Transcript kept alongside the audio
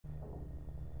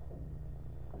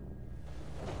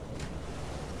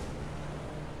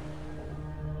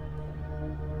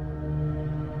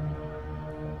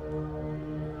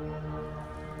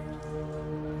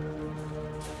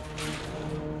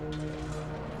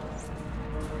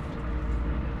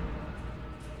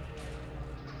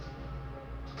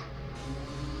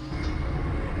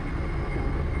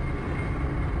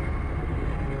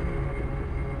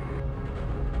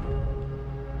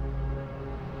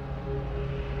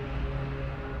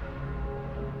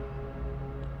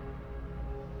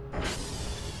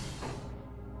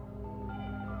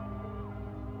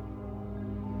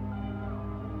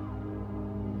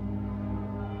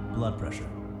Blood pressure.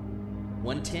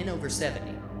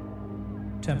 110/70.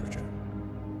 Temperature.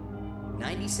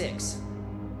 96.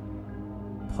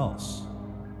 Pulse.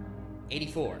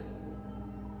 84.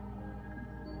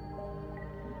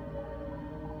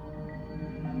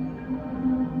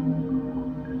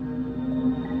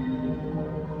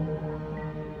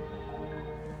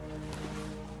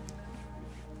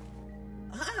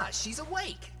 She's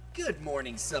awake. Good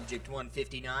morning, Subject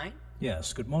 159.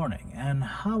 Yes, good morning. And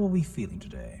how are we feeling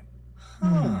today?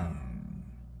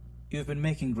 You've been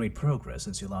making great progress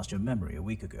since you lost your memory a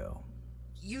week ago.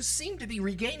 You seem to be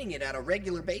regaining it on a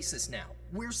regular basis now.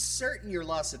 We're certain your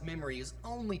loss of memory is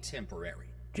only temporary.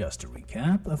 Just to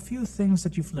recap, a few things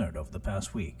that you've learned over the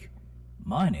past week.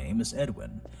 My name is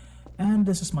Edwin, and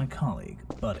this is my colleague,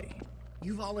 Buddy.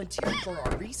 You volunteered for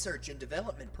our research and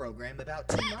development program about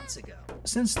 2 months ago.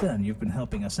 Since then, you've been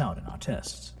helping us out in our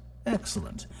tests.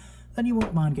 Excellent. Then you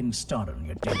won't mind getting started on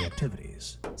your daily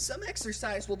activities. Some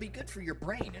exercise will be good for your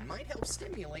brain and might help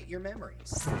stimulate your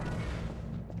memories.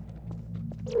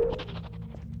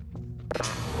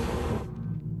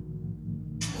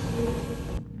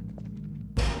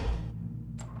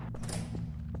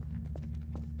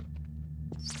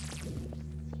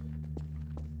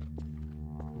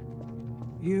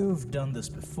 You've done this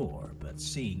before, but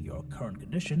seeing your current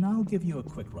condition, I'll give you a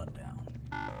quick rundown.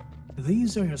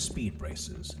 These are your speed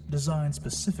braces, designed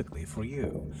specifically for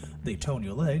you. They tone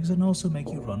your legs and also make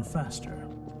you run faster.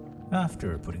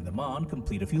 After putting them on,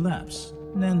 complete a few laps,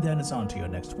 and then it's on to your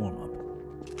next warm-up.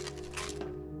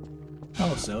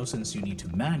 Also, since you need to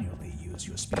manually use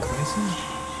your speed braces,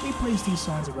 we place these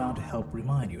signs around to help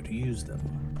remind you to use them.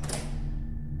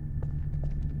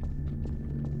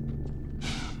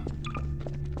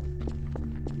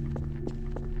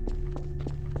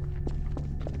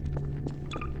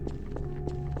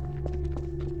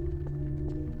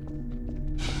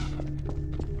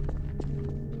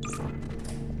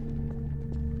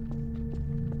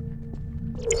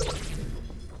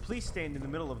 Please stand in the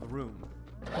middle of the room.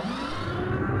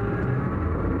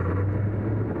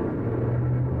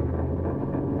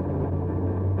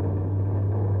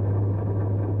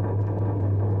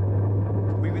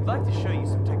 We would like to show you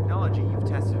some technology you've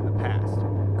tested in the past.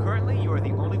 Currently, you are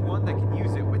the only one that can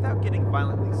use it without getting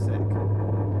violently sick.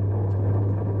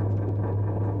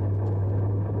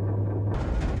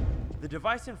 The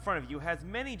device in front of you has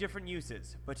many different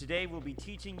uses, but today we'll be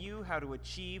teaching you how to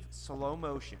achieve slow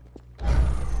motion.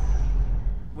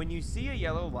 When you see a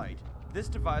yellow light, this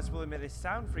device will emit a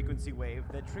sound frequency wave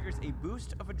that triggers a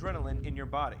boost of adrenaline in your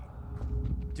body.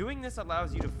 Doing this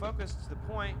allows you to focus to the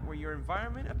point where your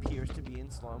environment appears to be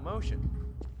in slow motion.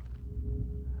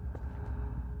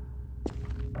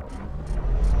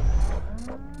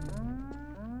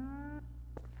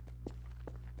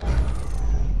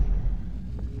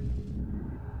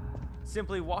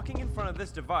 Simply walking in front of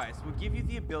this device will give you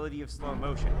the ability of slow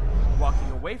motion. Walking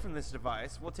away from this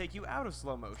device will take you out of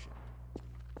slow motion.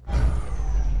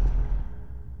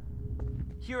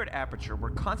 Here at Aperature, we're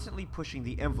constantly pushing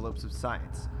the envelopes of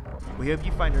science. We hope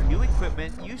you find our new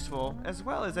equipment useful as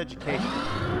well as educational.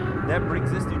 That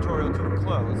brings this tutorial to a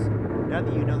close. Now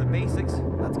that you know the basics,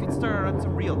 let's get started on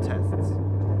some real tests.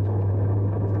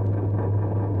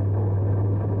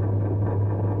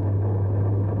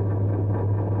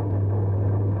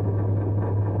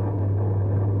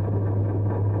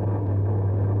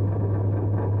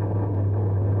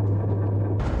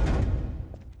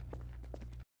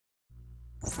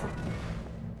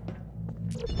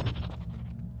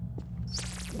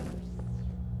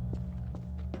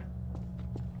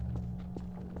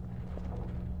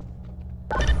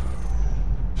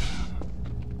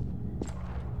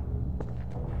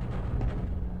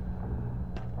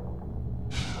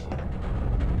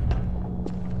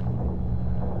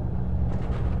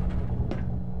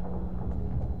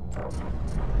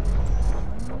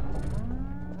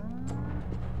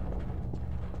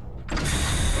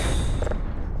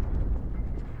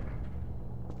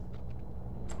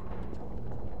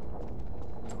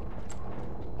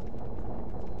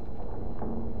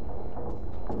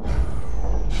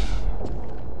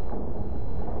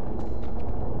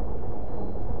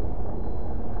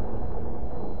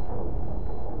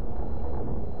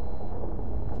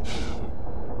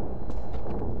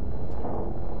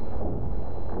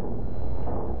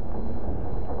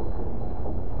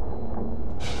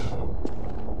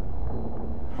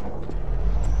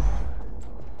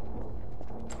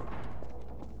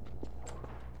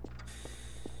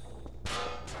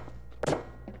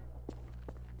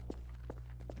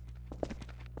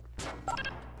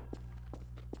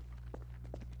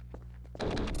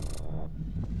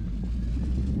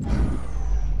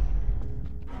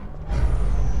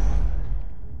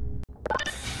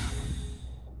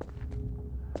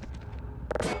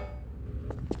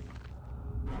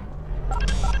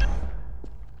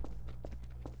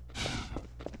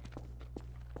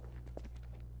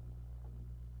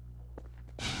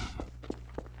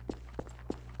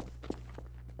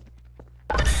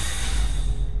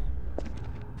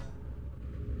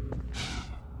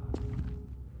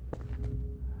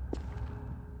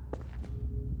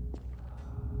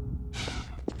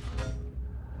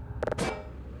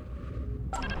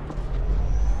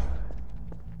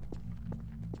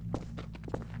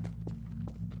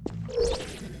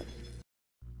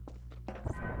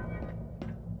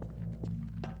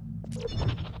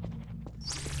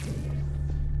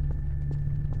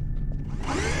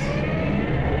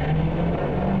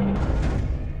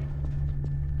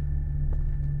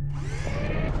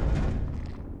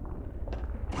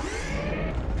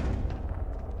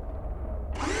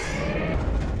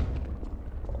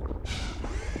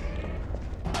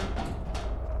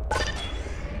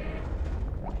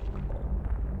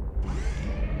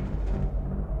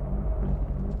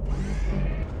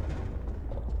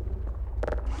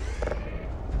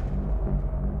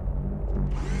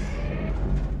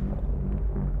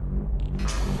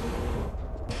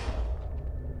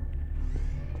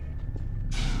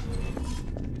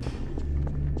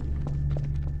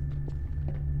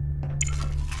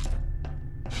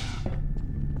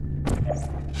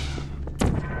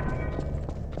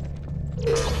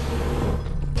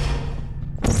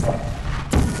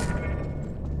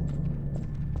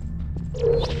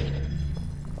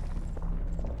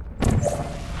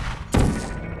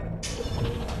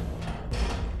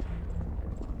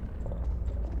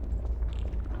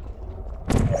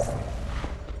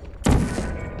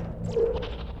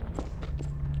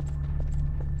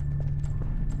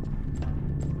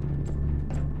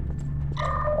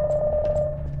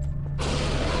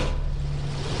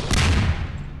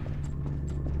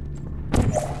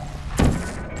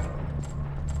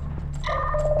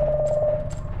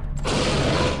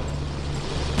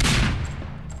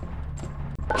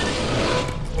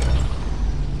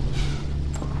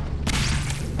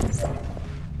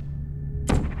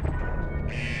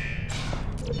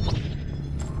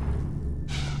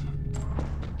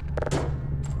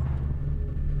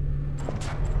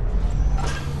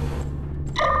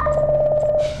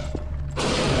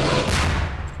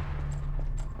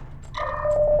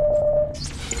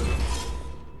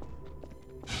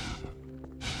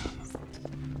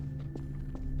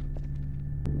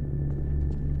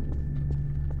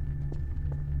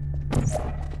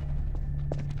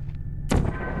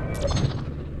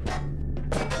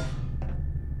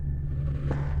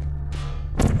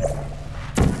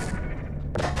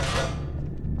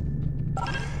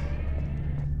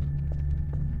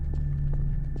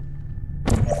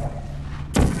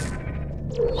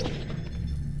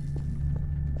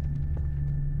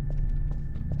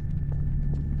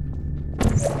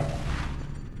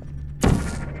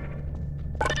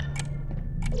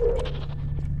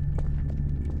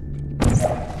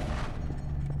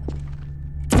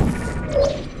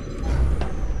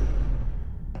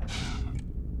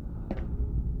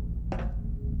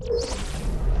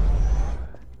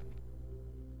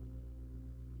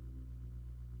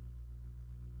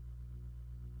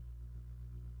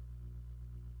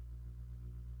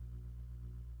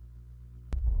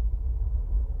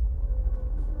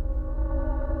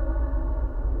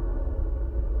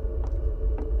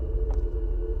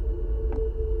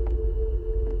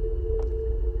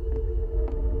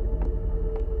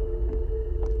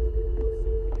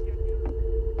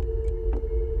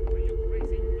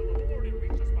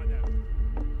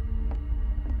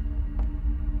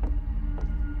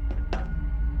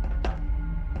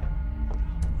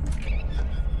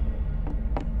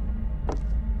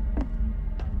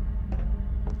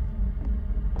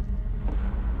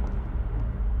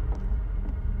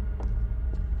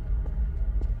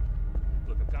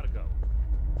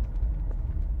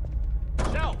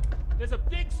 There's a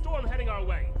big storm heading our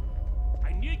way.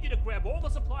 I need you to grab all the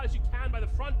supplies you can by the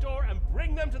front door and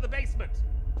bring them to the basement.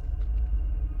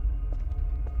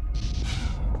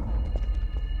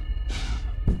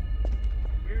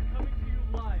 We're coming to you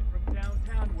live from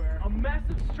downtown where a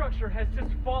massive structure has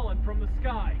just fallen from the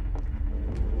sky.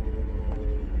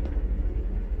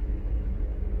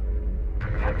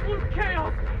 Absolute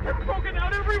chaos has broken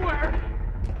out everywhere!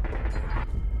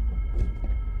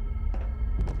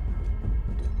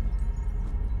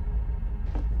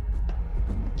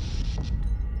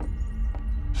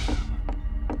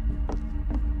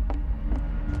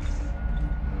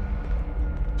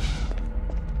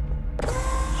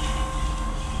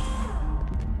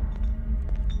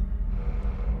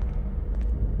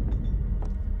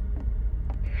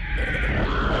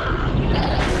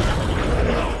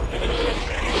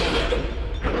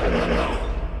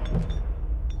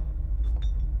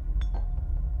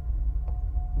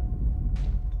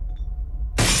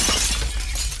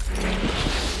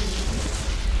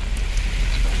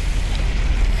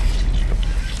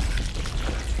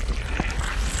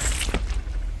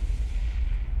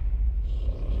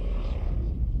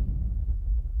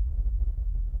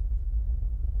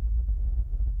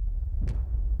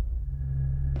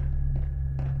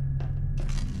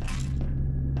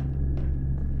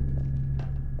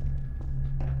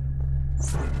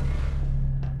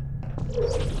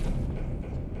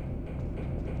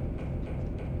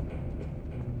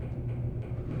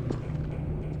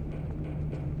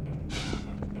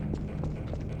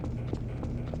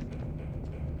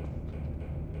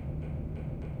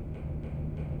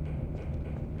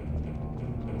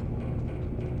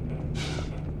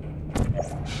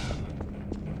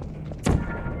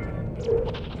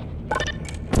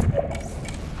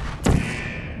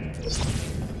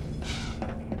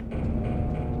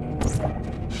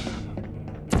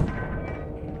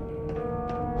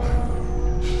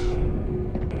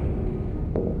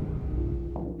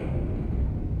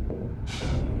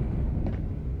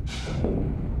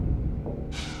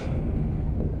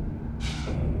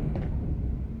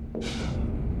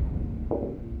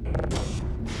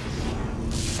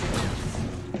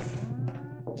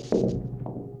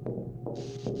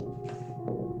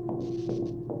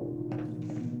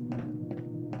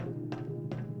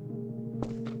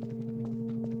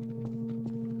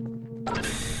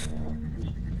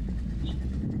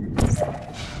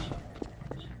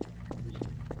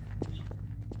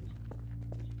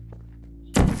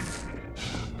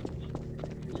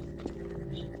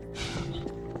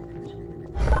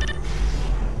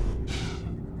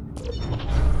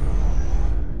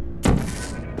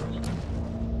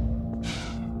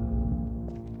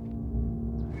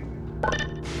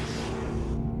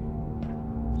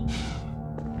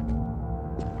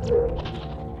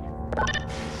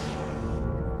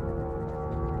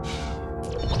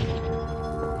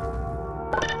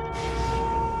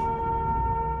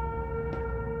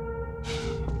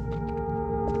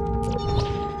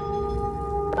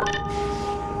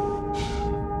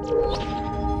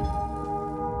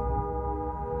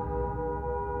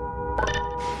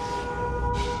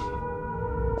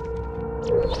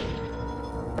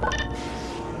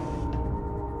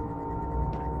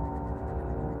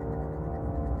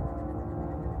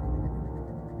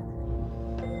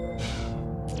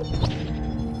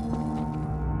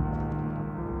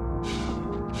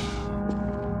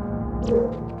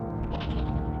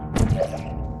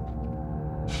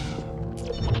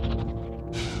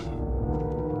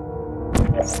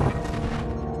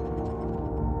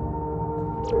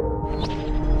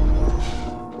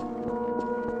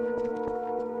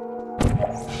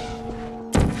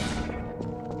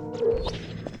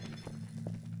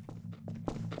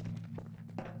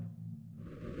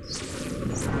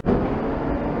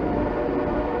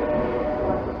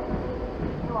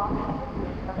 Welcome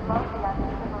to the Bolloxed